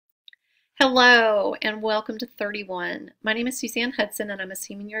Hello and welcome to 31. My name is Suzanne Hudson and I'm a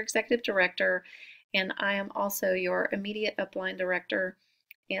Senior Executive Director, and I am also your immediate upline director,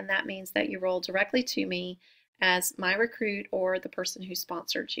 and that means that you roll directly to me as my recruit or the person who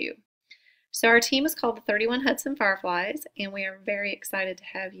sponsored you. So our team is called the 31 Hudson Fireflies, and we are very excited to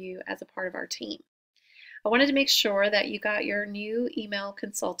have you as a part of our team. I wanted to make sure that you got your new email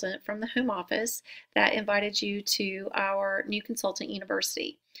consultant from the home office that invited you to our new consultant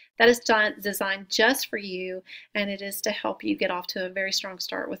university. That is designed just for you, and it is to help you get off to a very strong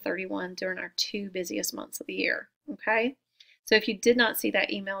start with 31 during our two busiest months of the year. Okay? So if you did not see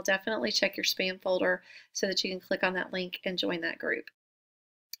that email, definitely check your spam folder so that you can click on that link and join that group.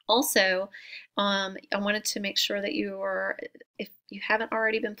 Also, I wanted to make sure that if you haven't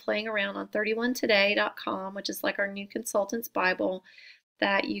already been playing around on 31today.com, which is like our new consultant's Bible,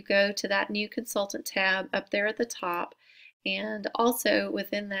 that you go to that new consultant tab up there at the top. And also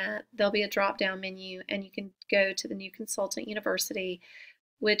within that, there'll be a drop-down menu, and you can go to the new consultant university,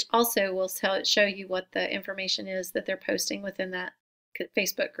 which also will show you what the information is that they're posting within that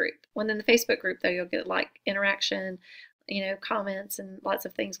Facebook group. Within the Facebook group, though, you'll get like interaction, comments and lots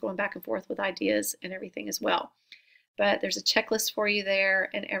of things going back and forth with ideas and everything as well. But there's a checklist for you there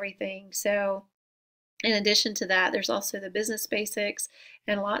and everything. So in addition to that, there's also the business basics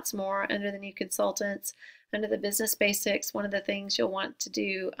and lots more under the new consultants. Under the business basics, one of the things you'll want to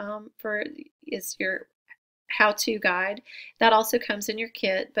do is your how-to guide. That also comes in your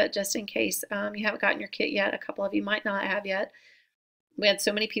kit, but just in case you haven't gotten your kit yet, a couple of you might not have yet. We had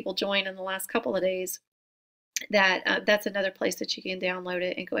so many people join in the last couple of days that that's another place that you can download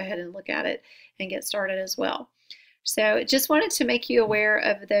it and go ahead and look at it and get started as well. So just wanted to make you aware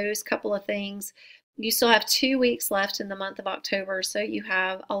of those couple of things. You still have 2 weeks left in the month of October, so you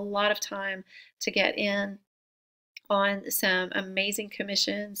have a lot of time to get in on some amazing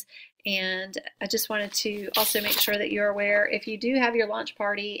commissions. And I just wanted to also make sure that you're aware, if you do have your launch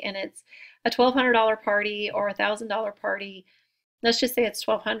party and it's a $1,200 party or a $1,000 party, let's just say it's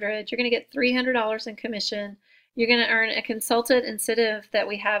 $1,200, you're going to get $300 in commission. You're going to earn a consultant incentive that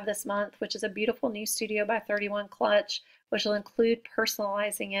we have this month, which is a beautiful new Studio by 31 clutch, which will include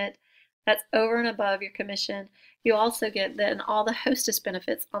personalizing it. That's over and above your commission. You also get then all the hostess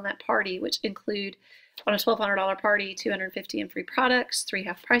benefits on that party, which include on a $1,200 party, $250 in free products, 3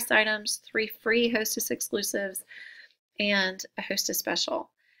 half-price items, 3 free hostess exclusives, and a hostess special.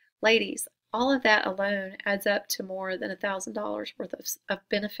 Ladies, all of that alone adds up to more than $1,000 worth of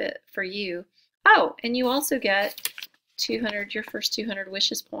benefit for you. Oh, and you also get your first 200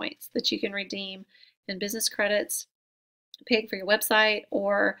 wishes points that you can redeem in business credits, paying for your website,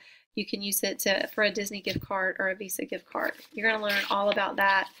 or you can use it for a Disney gift card or a Visa gift card. You're going to learn all about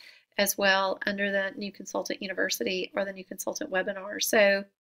that as well under the New Consultant University or the New Consultant webinar. So,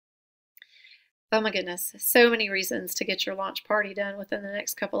 oh my goodness, so many reasons to get your launch party done within the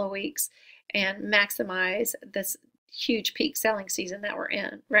next couple of weeks and maximize this huge peak selling season that we're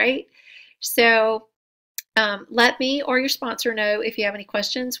in, right? So let me or your sponsor know if you have any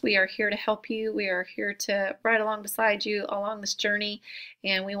questions. We are here to help you. We are here to ride along beside you along this journey,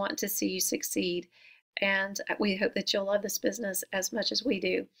 and we want to see you succeed. And we hope that you'll love this business as much as we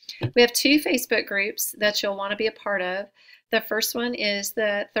do. We have 2 Facebook groups that you'll want to be a part of. The first one is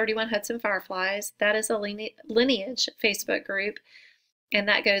the 31 Hudson Fireflies. That is a lineage Facebook group, and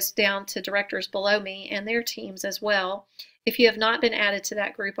that goes down to directors below me and their teams as well. If you have not been added to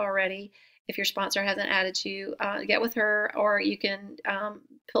that group already, if your sponsor hasn't added you, get with her, or you can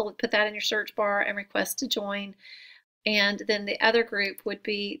put that in your search bar and request to join. And then the other group would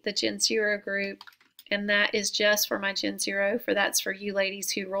be the Gen Zero group, and that is just for my Gen Zero. That's for you ladies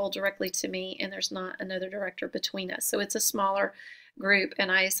who roll directly to me, and there's not another director between us. So it's a smaller group,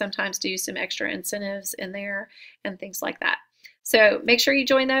 and I sometimes do some extra incentives in there and things like that. So make sure you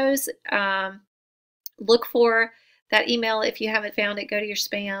join those. Look for that email. If you haven't found it, go to your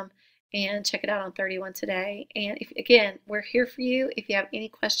spam and check it out on 31 today. And again, we're here for you. If you have any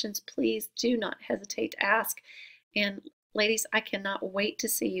questions, please do not hesitate to ask. And ladies, I cannot wait to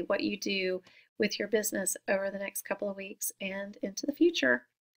see what you do with your business over the next couple of weeks and into the future.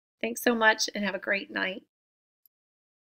 Thanks so much and have a great night.